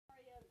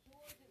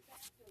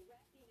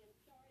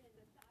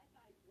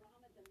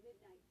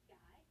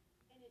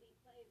he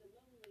plays a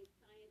lonely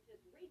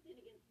scientist racing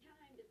against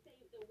time to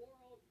save the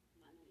world.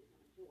 My money's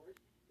on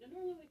George. Now,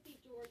 normally we see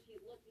George,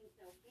 he's looking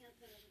so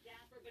handsome and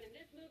dapper, but in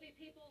this movie,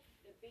 people,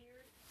 the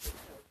beard is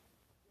so.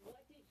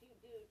 What did you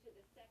do to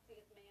the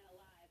sexiest man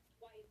alive?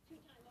 Twice,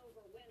 two-time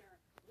over winner.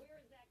 Where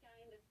is that guy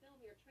in this film?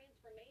 Your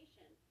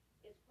transformation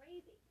is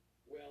crazy.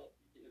 Well,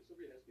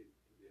 somebody asked me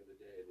the other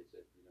day, they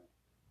said,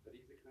 are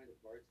these the kind of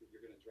parts that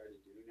you're going to try to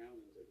do now? And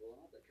I was like, well,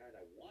 not the kind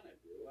I want to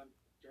do. I'm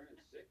turning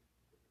sick,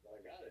 but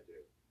I got to do.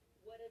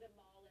 What did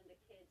Amal and the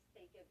kids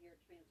think of your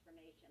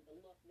transformation? The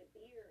look, the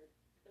beard,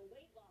 the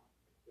weight loss?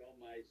 Well,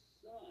 my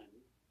son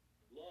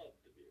loved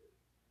the beard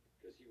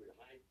because he would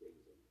hide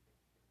things in it.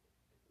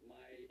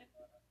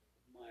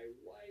 My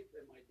wife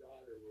and my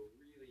daughter were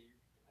really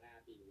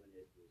happy when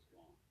it was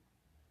gone.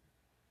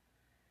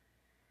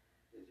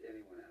 Is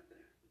anyone out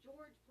there?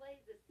 George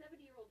plays a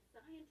 70-year-old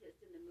scientist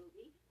in the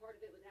movie. Part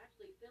of it was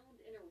actually filmed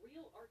in a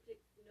real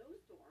Arctic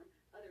snowstorm.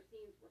 Other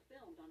scenes were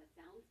filmed on a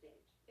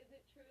soundstage. Is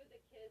it true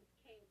the kids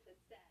came to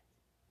set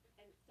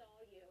and saw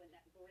you in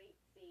that great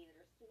scene that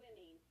are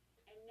swimming,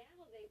 and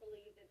now they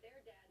believe that their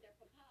dad, their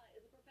papa,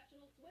 is a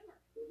professional swimmer?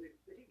 Well, the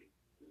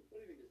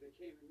funny thing is they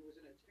came, and it was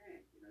in a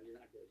tank. You're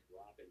not going to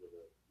drop into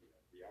the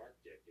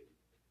Arctic and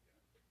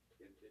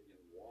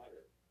in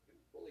water,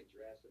 fully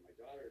dressed. And my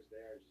daughter's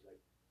there, and she's like,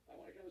 I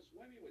want to come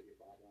swimming with you,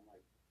 Bob. And I'm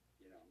like,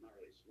 I'm not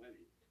really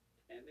swimming.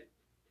 And then,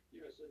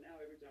 so now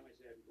every time I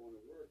say I'm going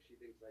to work, she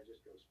thinks I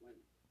just go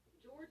swimming.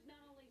 George not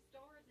only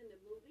stars in the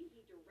movie,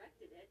 he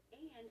directed it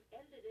and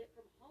edited it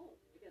from home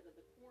because of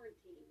the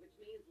quarantine, which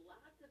means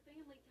lots of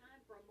family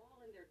time for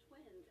Amal and their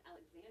twins,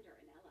 Alexander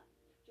and Ella.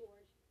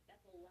 George,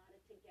 that's a lot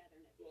of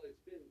togetherness. Well, it's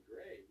been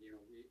great. We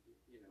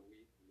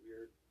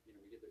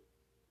get to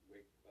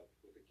wake up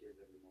with the kids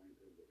every morning,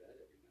 put them to bed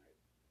every night.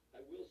 I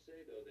will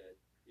say though that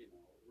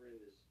we're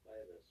in this. I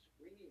have a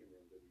screening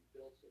room that we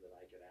built so that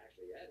I could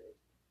actually edit,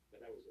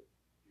 but I didn't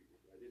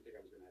think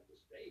I was going to have to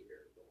stay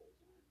here the whole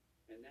time.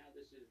 And now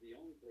this is the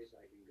only place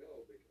I can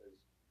go because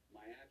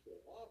my actual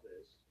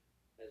office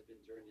has been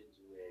turned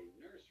into a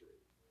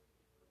nursery.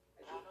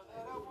 I know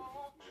that I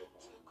want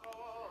to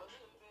call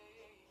it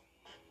baby,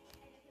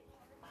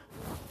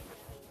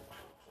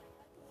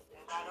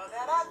 and I know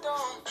that I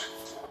don't,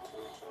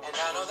 and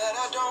I know that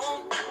I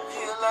don't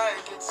feel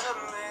like it's a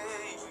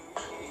maybe.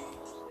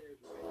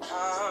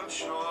 I'm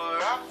sure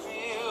I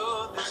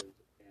feel this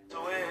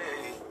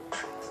way.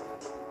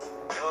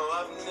 No,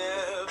 I've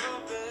never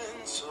been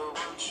so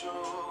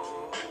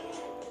unsure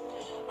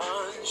of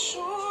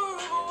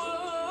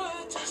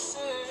what to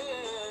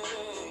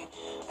say,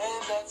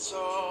 and that's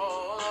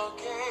all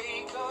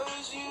okay,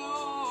 'cause you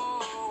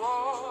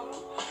are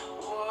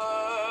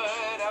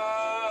what I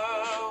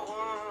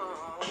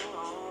want.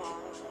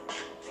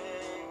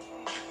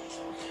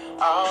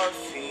 I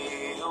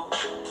feel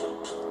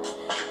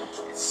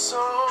it's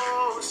so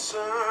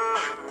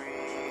surreal.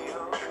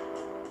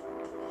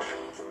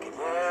 Can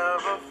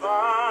never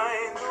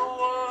find the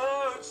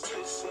words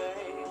to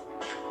say.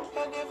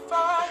 And if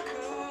I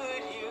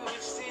could, you'd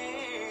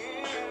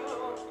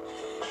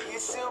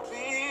still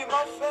be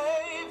my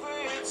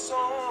favorite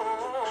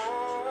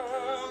song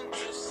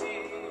to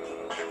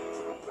sing.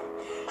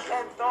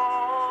 And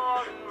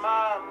thought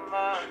my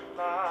mind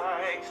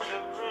likes to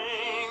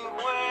bring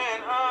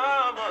when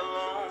I'm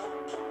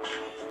alone.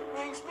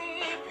 Brings me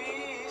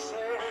peace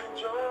and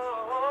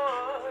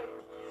joy,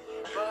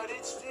 but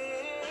it's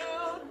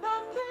still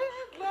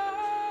nothing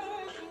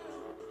like you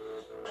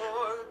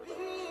or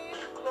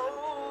being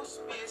close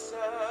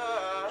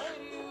beside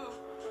you,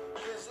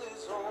 'cause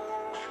there's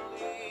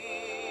only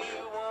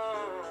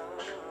one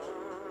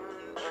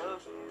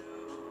of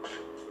you,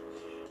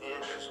 and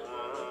there's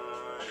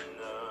one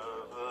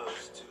of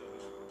us too.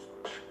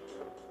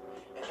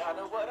 And I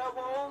know what I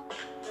want,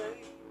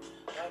 babe.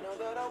 I know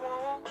that I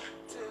want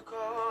to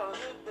call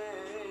it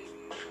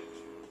baby,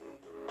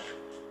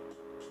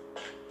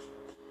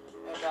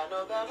 and I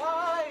know that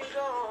I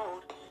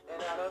don't,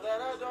 and I know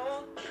that I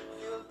don't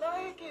feel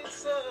like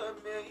it's a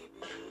maybe.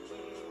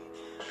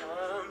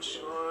 I'm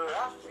sure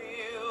I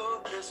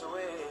feel this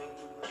way.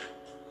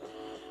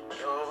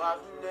 No,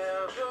 I've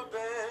never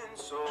been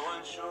so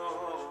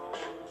unsure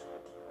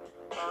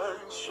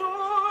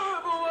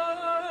of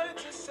what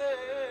to say,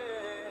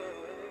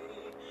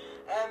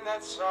 and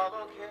that's all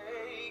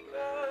okay,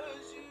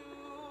 'cause you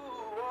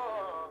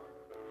are.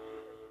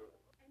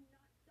 And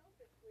not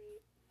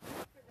selfishly,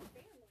 but for the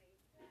family.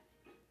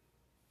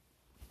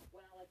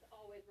 Well, it's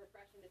always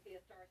refreshing to see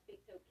a star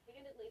speak so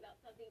candidly about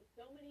something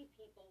so many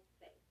people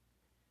face.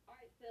 All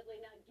right, Sibley,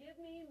 now give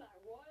me my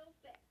royal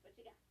fix. What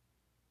you got?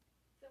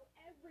 So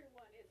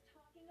everyone is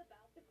talking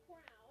about The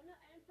Crown,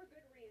 and for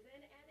good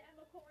reason, and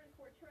Emma Corrin's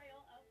portrayal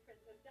of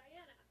Princess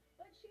Diana.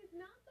 But she's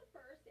not the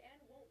first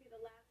and won't be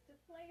the last to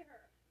play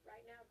her.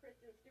 Right now,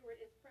 Kristen Stewart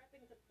is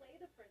prepping to play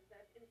the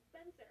princess in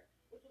Spencer,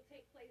 which will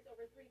take place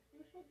over 3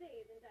 crucial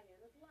days in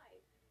Diana's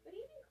life. But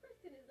even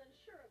Kristen is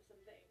unsure of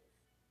some things.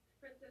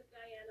 Princess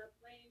Diana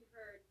playing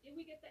her. Did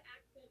we get the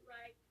accent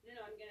right?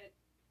 No, I'm gonna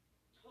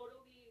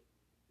totally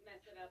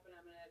mess it up, and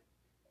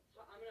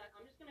I'm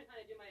I'm just gonna kind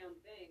of do my own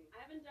thing.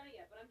 I haven't done it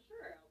yet, but I'm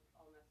sure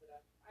I'll mess it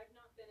up. I've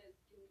not been as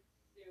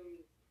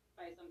consumed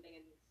by something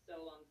in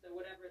so long, so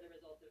whatever the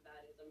result of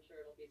that is, I'm sure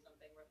it'll be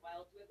something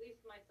worthwhile to at least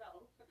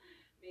myself,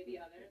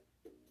 maybe others.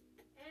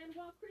 And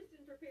while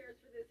Kristen prepares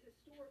for this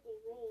historical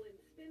role in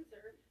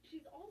Spencer,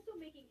 she's also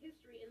making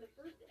history in the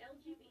first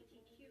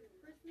LGBTQ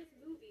Christmas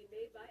movie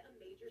made by a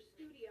major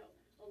studio,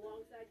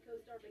 alongside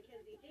co-star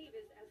Mackenzie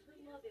Davis as her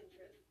love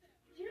interest.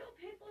 Do you know how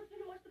painful it's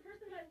been to watch the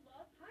person that I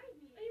love hide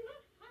me? I am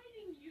not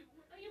hiding you.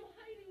 I am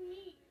hiding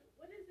me.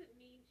 What does it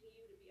mean to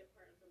you to be a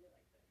part of something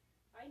like this?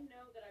 I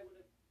know that I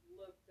would have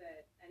looked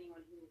at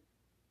anyone who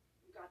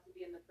got to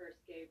be in the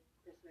first gay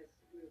Christmas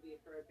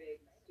movie for a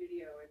big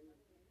studio and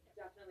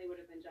definitely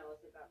would have been jealous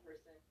of that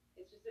person.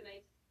 It's just a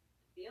nice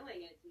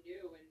feeling, and it's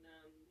new, and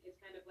it's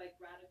kind of like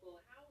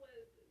radical. How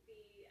was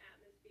the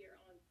atmosphere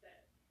on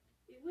set?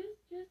 It was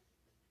just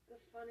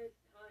the funnest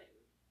time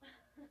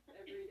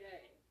every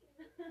day.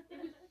 It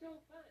was so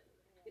fun.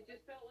 It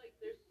just felt like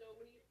there's so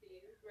many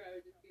scenes where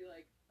I would just be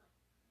like,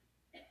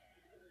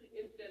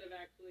 instead of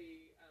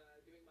actually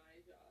doing my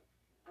job.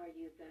 Are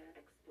you the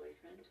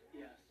ex-boyfriend?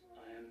 Yes,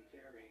 I am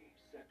very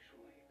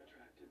sexually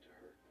attracted to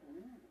her.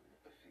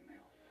 A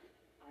female.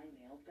 I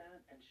nailed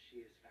that, and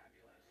she is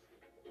fabulous.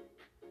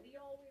 The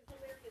always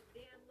hilarious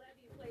Dan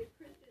Levy plays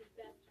Kristen's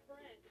best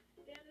friend.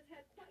 Dan has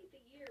had quite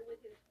the year with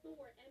his 4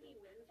 Emmy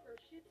wins for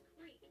Schitt's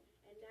Creek,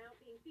 and now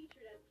being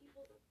featured as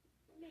People's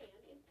Man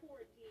in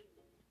Quarantine.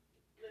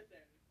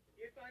 Listen,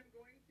 if I'm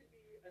going to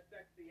be a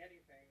sexy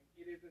anything,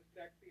 it is a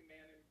sexy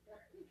man in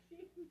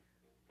quarantine.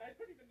 I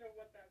don't even know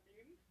what that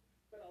means,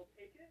 but I'll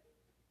take it.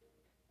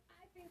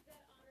 I think that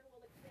honor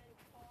will extend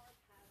far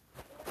past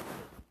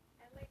quarantine.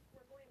 And like,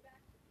 we're going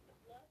back to the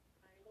love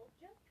triangle.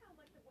 Just how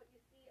much of what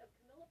you see of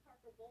Camilla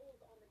Parker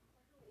Bowles on The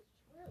Crown is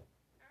true?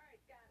 All right,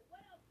 Scott,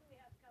 what else do we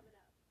have coming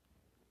up?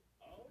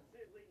 Oh,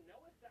 Sidley,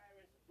 Noah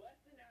Cyrus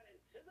busting out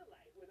into the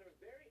light with her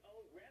very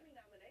own Grammy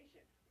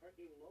nomination. Her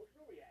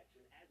emotional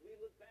reaction as we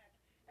look back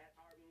at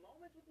our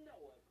moments with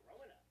Noah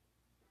growing up.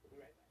 We'll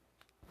be right back.